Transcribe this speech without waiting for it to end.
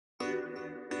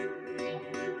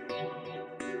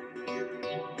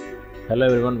Hello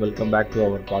everyone, welcome back to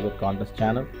our project contest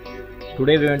channel.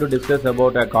 Today we are going to discuss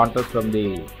about a contest from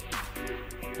the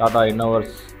Tata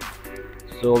innoverse.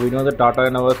 So we know that Tata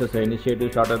innoverse is an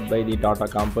initiative started by the Tata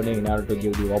company in order to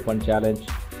give the open challenge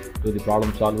to the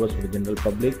problem solvers for the general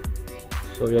public.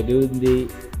 So we are giving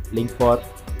the link for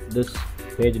this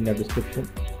page in the description.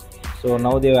 So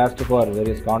now they have asked for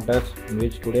various contests, in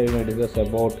which today we will discuss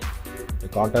about the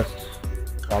contest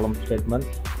problem statement: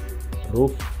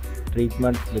 roof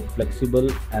treatment with flexible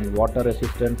and water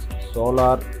resistant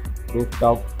solar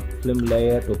rooftop film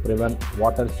layer to prevent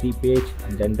water seepage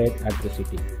and generate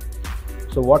electricity.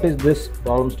 So what is this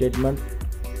problem statement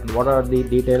and what are the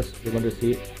details we're going to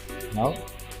see now.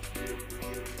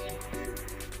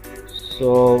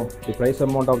 So the price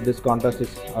amount of this contest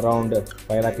is around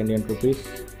 5 lakh Indian rupees.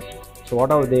 So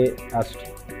what have they asked?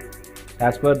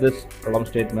 As per this problem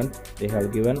statement, they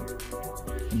have given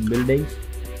in buildings,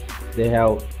 they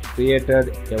have created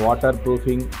a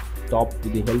waterproofing top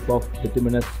with the help of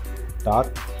bituminous tar.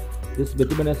 This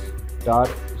bituminous tar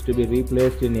is to be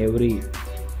replaced in every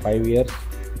 5 years,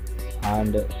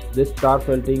 and this tar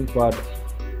felting for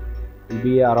will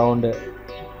be around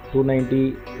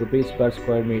 290 rupees per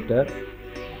square meter,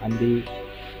 and the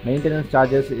maintenance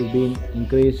charges is being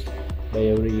increased by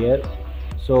every year.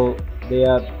 So they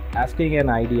are asking an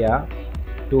idea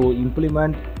to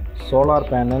implement solar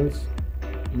panels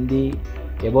in the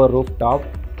above rooftop,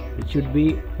 which should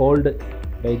be held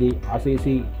by the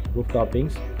RCC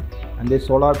rooftoppings, and this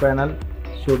solar panel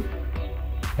should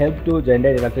help to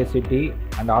generate electricity,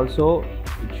 and also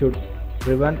it should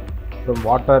prevent from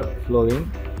water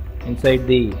flowing inside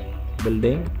the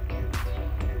building.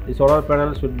 The solar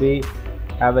panel should be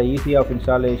have a easy of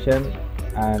installation,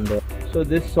 and so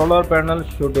this solar panel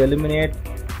should eliminate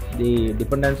the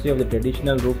dependency of the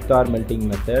traditional roof tar melting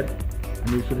method,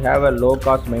 and you should have a low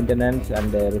cost maintenance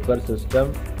and repair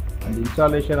system, and the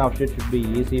installation of it should be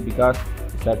easy because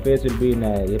the surface will be in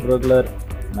a irregular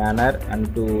manner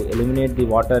and to eliminate the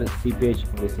water seepage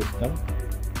of the system.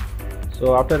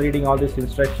 So after reading all these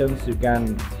instructions, you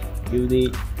can give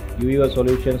your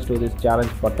solutions to this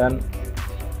challenge button,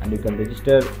 and you can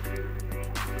register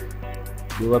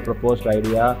your proposed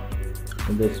idea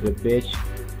in this web page.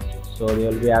 So they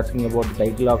will be asking about the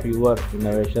title of your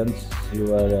innovations,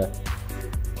 your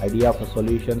idea for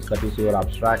solutions, that is your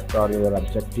abstract or your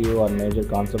objective or major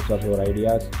concepts of your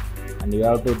ideas, and you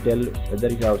have to tell whether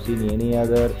you have seen any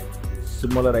other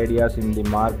similar ideas in the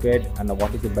market and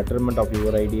what is the betterment of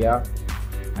your idea,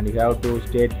 and you have to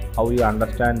state how you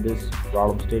understand this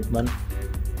problem statement.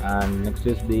 And next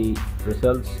is the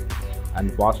results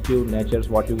and positive natures,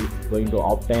 what you are going to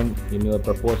obtain in your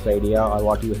proposed idea or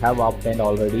what you have obtained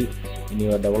already in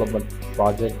your development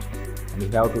project, and you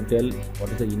have to tell what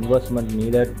is the investment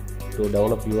needed to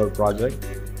develop your project.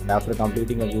 And after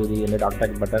completing, you do the end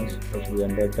architect buttons, press the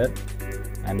end enter,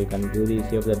 and you can do the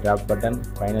save the draft button.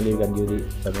 Finally you can do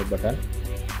the submit button.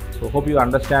 So hope you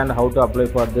understand how to apply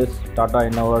for this Tata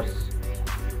innoverse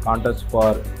contest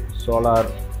for solar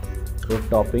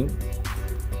rooftopping.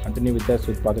 Continue with us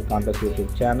with Project Contest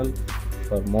YouTube channel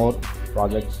for more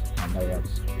projects and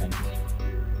awards. Thank you.